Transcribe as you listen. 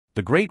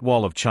the Great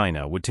Wall of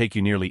China would take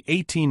you nearly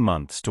 18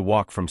 months to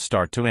walk from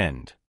start to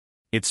end.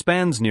 It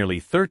spans nearly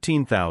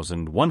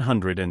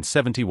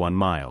 13,171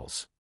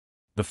 miles.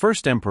 The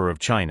first emperor of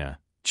China,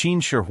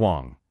 Qin Shi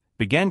Huang,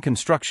 began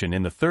construction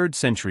in the 3rd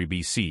century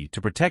BC to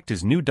protect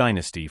his new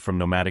dynasty from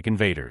nomadic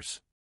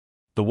invaders.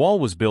 The wall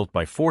was built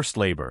by forced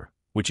labor,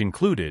 which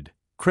included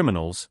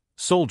criminals,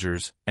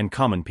 soldiers, and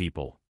common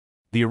people.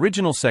 The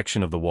original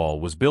section of the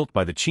wall was built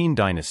by the Qin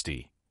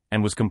dynasty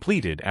and was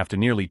completed after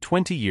nearly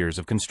 20 years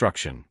of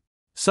construction.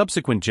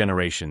 Subsequent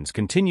generations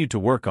continued to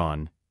work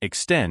on,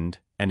 extend,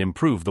 and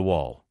improve the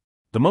wall.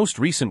 The most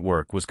recent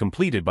work was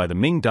completed by the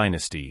Ming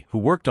dynasty, who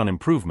worked on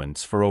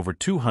improvements for over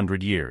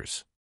 200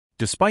 years.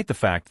 Despite the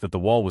fact that the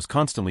wall was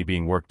constantly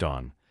being worked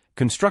on,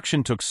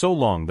 construction took so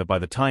long that by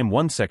the time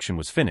one section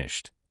was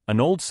finished, an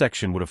old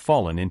section would have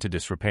fallen into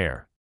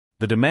disrepair.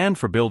 The demand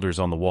for builders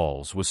on the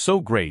walls was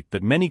so great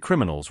that many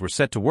criminals were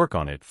set to work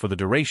on it for the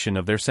duration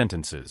of their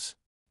sentences.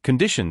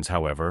 Conditions,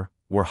 however,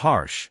 were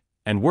harsh,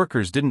 and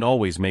workers didn't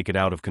always make it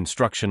out of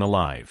construction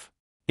alive.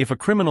 If a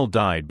criminal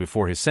died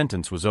before his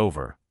sentence was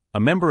over, a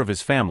member of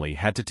his family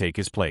had to take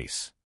his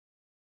place.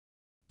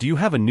 Do you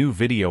have a new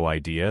video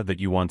idea that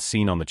you want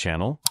seen on the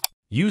channel?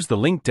 Use the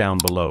link down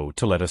below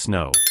to let us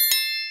know.